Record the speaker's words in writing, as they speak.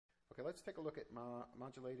Okay, let's take a look at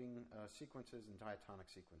modulating sequences and diatonic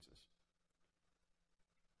sequences.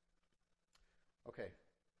 Okay,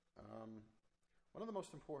 one of the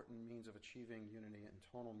most important means of achieving unity in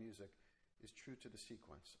tonal music is true to the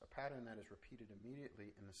sequence, a pattern that is repeated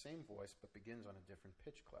immediately in the same voice but begins on a different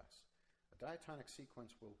pitch class. A diatonic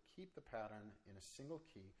sequence will keep the pattern in a single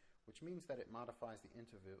key, which means that it modifies the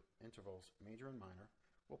intervals major and minor,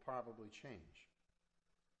 will probably change.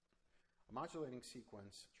 A modulating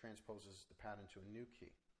sequence transposes the pattern to a new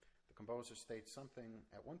key. The composer states something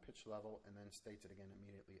at one pitch level and then states it again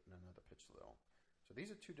immediately at another pitch level. So these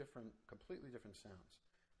are two completely different sounds.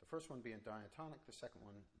 The first one being diatonic, the second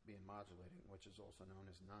one being modulating, which is also known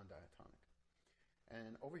as non-diatonic.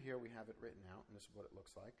 And over here we have it written out, and this is what it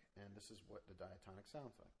looks like, and this is what the diatonic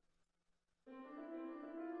sounds like.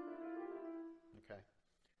 Okay,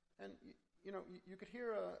 and you could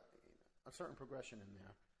hear a certain progression in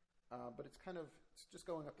there, but it's just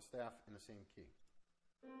going up the staff in the same key.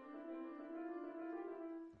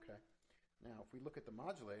 Okay, now if we look at the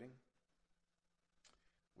modulating,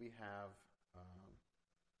 we have,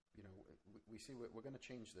 we see we're going to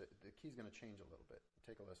change the key's going to change a little bit.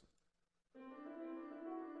 Take a listen.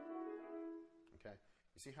 Okay,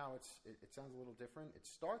 you see how it sounds a little different? It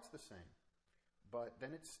starts the same, but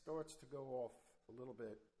then it starts to go off a little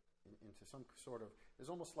bit into some sort of, there's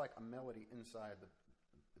almost like a melody inside the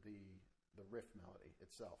riff melody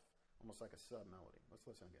itself, almost like a sub-melody. Let's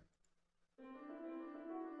listen again.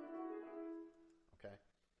 Okay,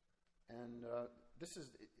 and this is,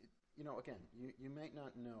 again, you might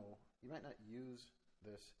not know, you might not use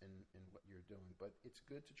this in what you're doing, but it's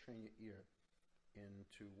good to train your ear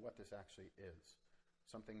into what this actually is.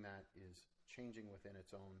 Something that is changing within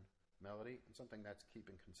its own melody and something that's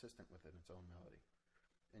keeping consistent within its own melody.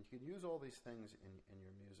 And you can use all these things in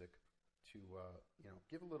your music to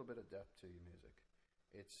give a little bit of depth to your music.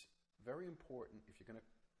 It's very important, if you're going to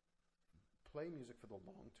play music for the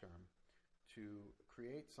long term, to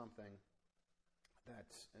create something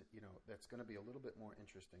that's going to be a little bit more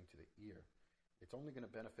interesting to the ear. It's only going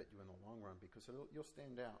to benefit you in the long run because you'll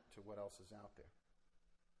stand out to what else is out there.